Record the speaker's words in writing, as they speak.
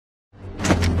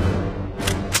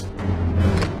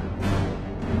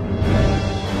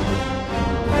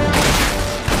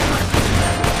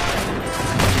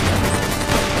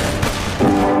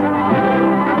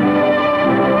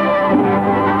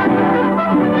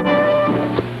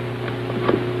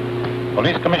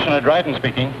Police Commissioner Dryden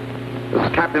speaking. This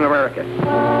is Captain America.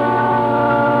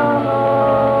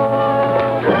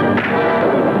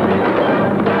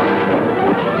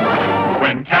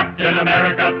 When Captain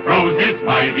America throws his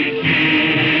mighty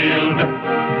shield,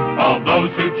 all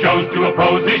those who chose to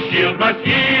oppose his shield must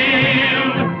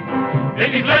yield.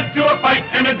 If he's led to a fight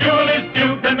and a duel is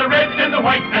due, then the red and the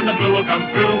white and the blue will come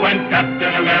through when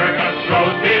Captain America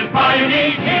throws his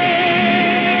mighty shield.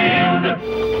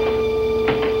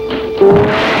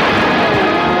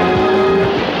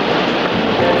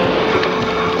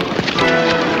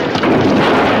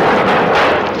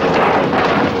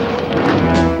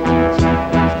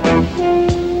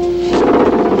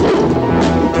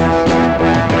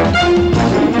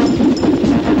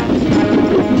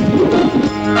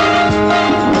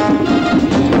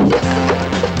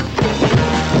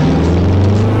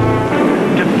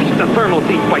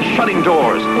 By shutting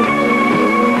doors.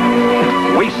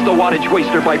 Waste the wattage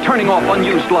waster by turning off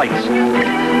unused lights.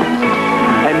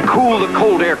 And cool the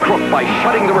cold air crook by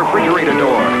shutting the refrigerator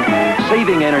door.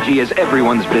 Saving energy is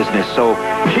everyone's business, so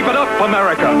keep it up,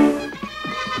 America!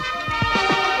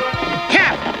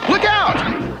 Cap, look out!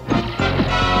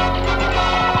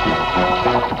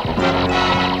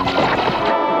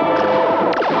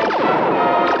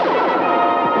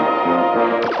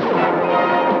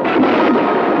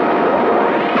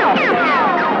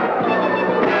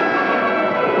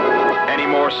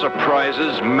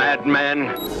 Surprises,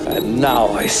 madman. And now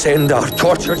I send our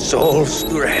tortured souls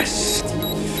to rest.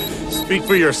 Speak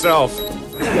for yourself.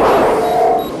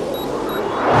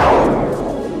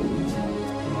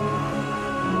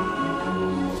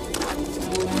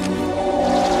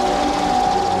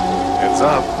 Heads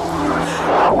up.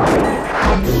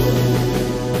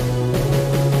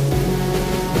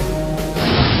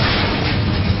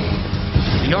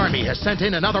 The Army has sent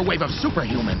in another wave of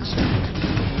superhumans.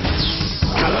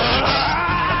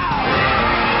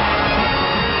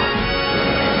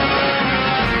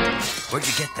 Where'd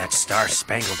you get that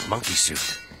star-spangled monkey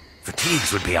suit?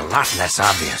 Fatigues would be a lot less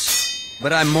obvious.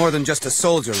 But I'm more than just a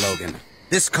soldier, Logan.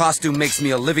 This costume makes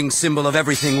me a living symbol of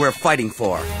everything we're fighting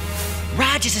for.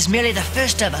 Rogers is merely the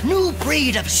first of a new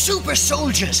breed of super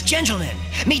soldiers. Gentlemen,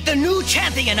 meet the new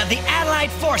champion of the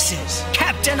Allied Forces,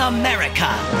 Captain America.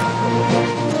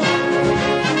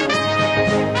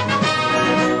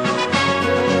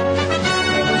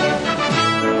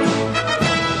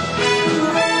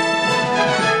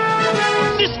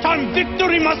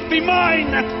 Victory must be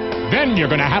mine! Then you're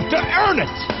gonna have to earn it!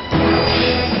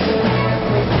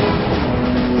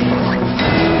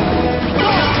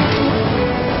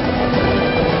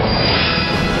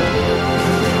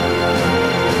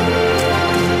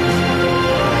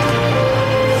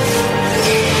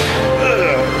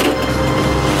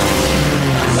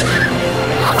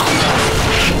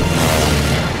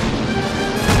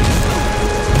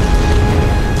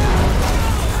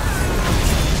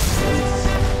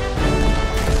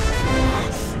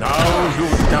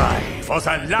 For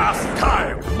the last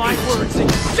time! My words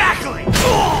exactly!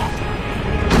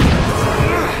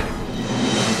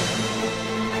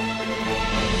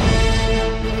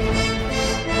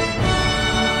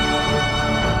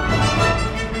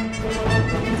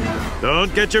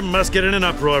 Don't get your musket in an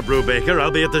uproar, Brubaker.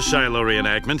 I'll be at the Shiloh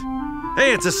reenactment.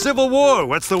 Hey, it's a civil war.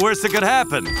 What's the worst that could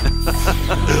happen?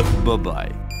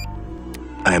 Bye-bye.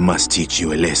 I must teach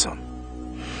you a lesson.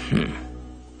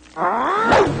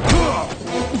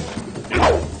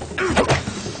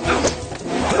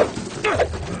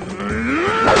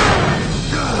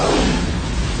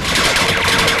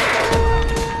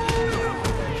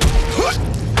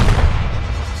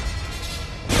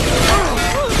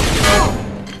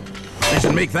 They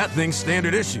should make that thing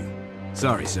standard issue.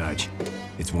 Sorry, Sarge.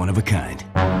 It's one of a kind.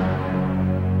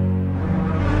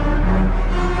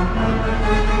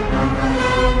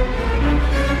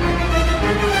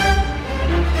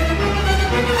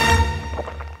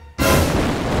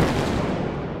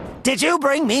 Did you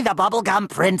bring me the bubblegum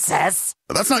princess?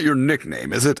 That's not your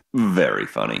nickname, is it? Very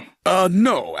funny.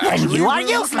 No, actually. Then you are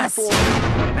useless!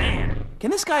 Man,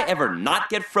 can this guy ever not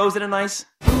get frozen in ice?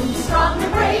 Strong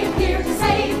and brave, here to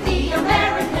save the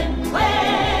American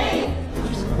way.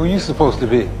 Who are you supposed to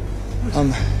be?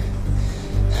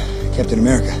 Captain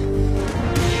America.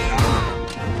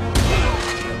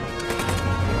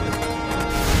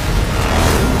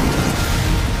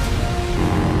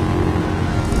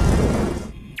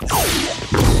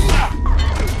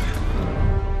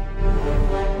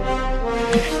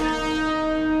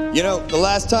 You know, the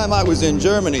last time I was in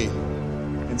Germany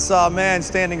and saw a man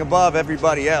standing above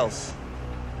everybody else,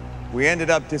 we ended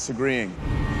up disagreeing.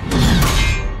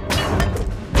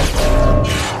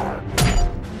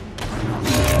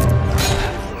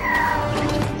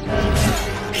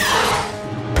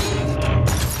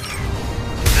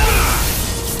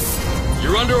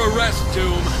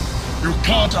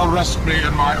 arrest me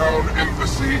in my own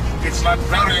embassy. It's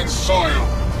Latvian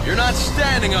soil. You're not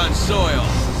standing on soil.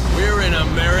 We're in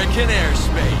American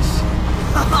airspace.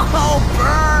 Oh,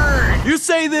 burn! You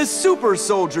say this super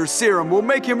soldier serum will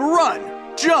make him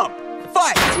run, jump,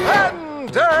 fight,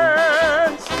 and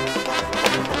dance!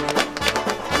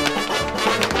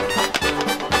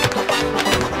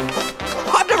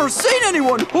 I've never seen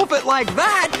anyone hoof it like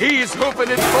that! He's hoofing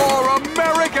it for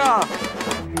America!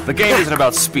 The game isn't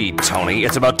about speed, Tony.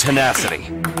 It's about tenacity.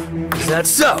 Is that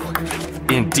so?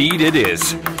 Indeed it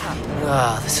is.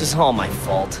 This is all my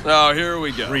fault. Oh, here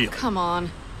we go. Real. Come on.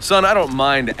 Son, I don't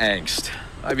mind angst.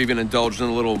 I've even indulged in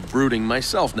a little brooding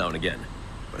myself now and again.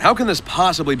 But how can this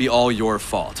possibly be all your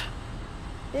fault?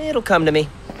 It'll come to me.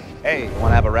 Hey, want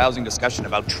to have a rousing discussion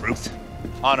about truth,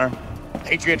 honor,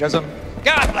 patriotism?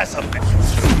 God bless them.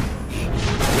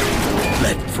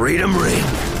 Let freedom ring,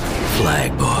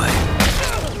 flag boy.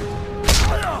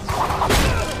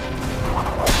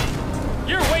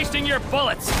 You're wasting your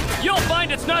bullets. You'll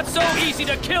find it's not so easy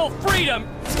to kill freedom.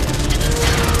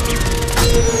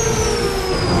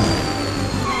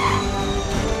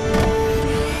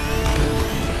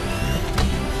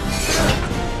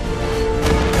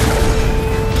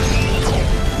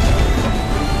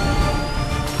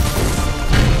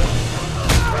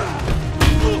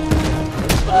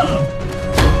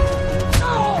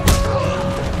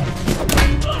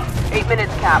 8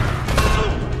 minutes, Cap.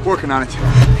 Working on it.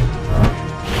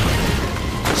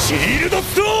 Shield of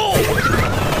Soul!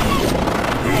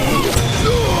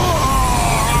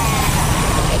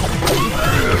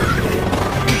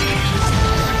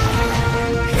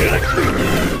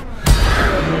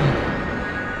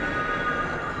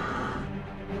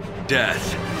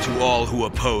 Death to all who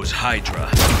oppose Hydra.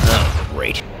 Oh,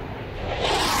 great.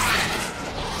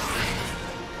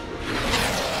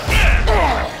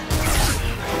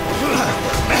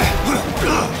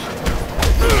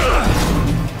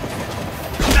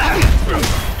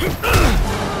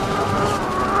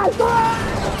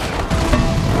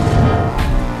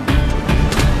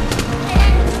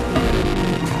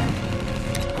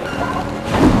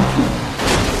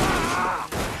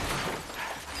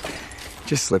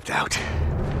 Just slipped out.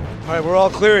 All right, we're all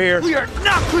clear here. We are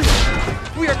not clear!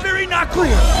 We are very not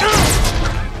clear!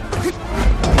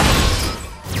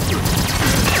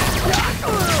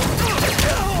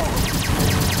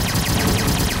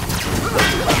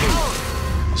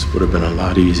 This would have been a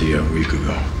lot easier a week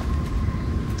ago.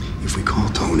 If we call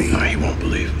Tony, no, he won't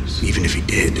believe us. Even if he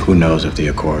did, who knows if the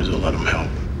Accords will let him help.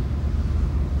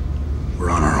 We're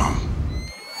on our own.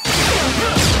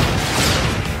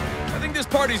 I think this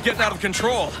party's getting out of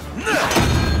control.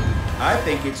 I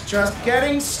think it's just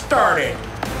getting started.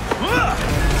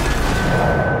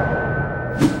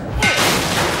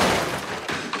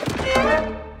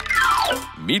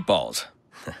 Meatballs.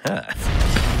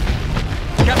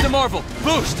 Captain Marvel,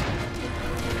 boost!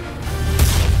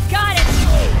 Got it!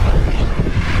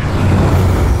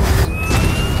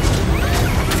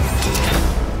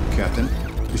 Captain,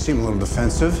 you seem a little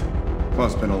defensive. Well,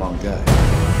 it's been a long day.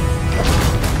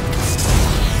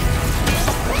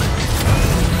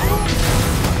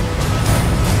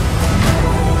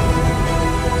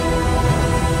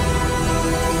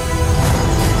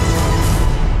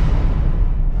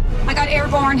 I got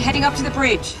airborne heading up to the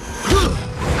bridge.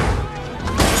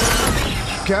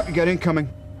 Cap, you got incoming.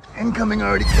 Incoming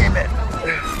already came in.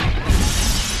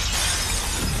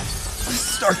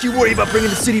 Stark, you worry about bringing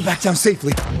the city back down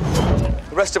safely.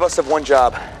 The rest of us have one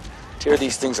job. Tear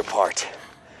these things apart.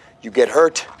 You get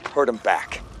hurt, hurt them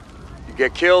back. You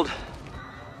get killed,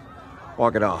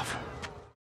 walk it off.